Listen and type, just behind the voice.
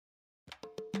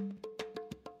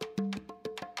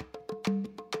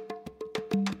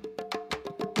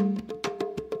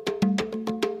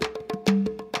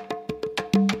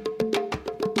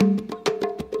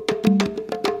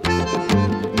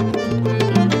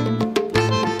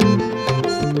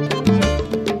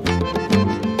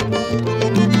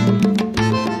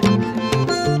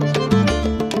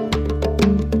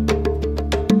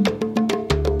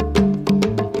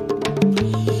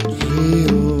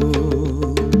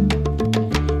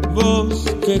Vos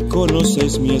que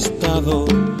conoces mi estado,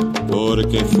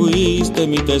 porque fuiste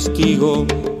mi testigo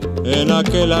en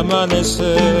aquel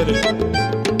amanecer.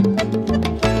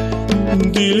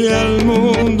 Dile al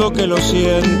mundo que lo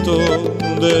siento,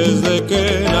 desde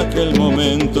que en aquel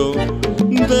momento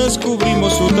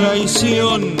descubrimos su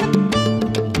traición.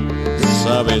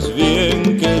 Sabes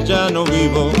bien que ya no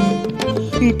vivo,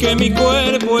 que mi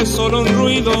cuerpo es solo un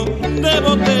ruido de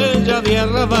botella de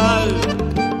arrabal.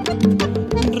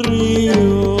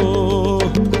 Río,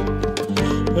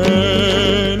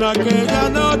 en aquella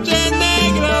noche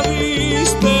negra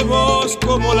viste vos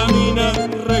como la mina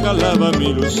regalaba mi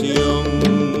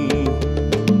ilusión.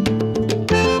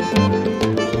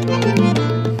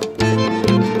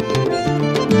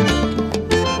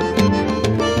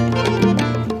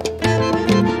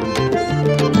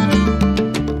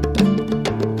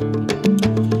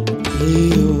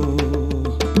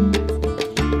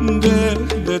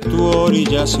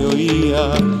 Ya se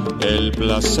oía el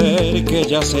placer que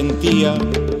ella sentía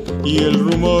y el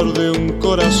rumor de un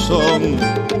corazón.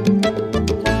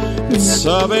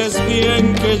 Sabes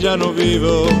bien que ya no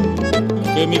vivo,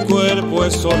 que mi cuerpo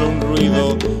es solo un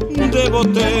ruido de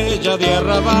botella de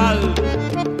arrabal.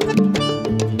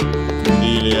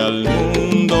 Dile al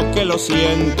mundo que lo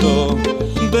siento,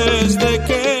 desde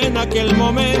que en aquel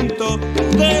momento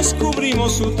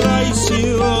descubrimos su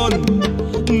traición.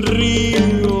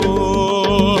 Río,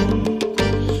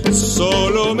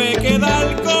 solo me queda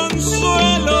el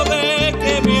consuelo de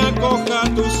que me acoja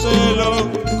tu celo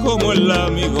como el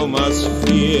amigo más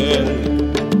fiel.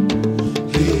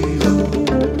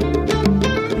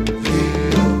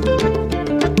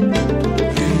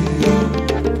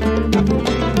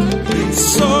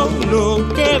 Solo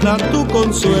queda tu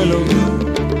consuelo,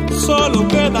 solo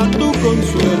queda tu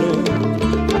consuelo,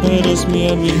 eres mi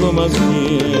amigo más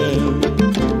fiel.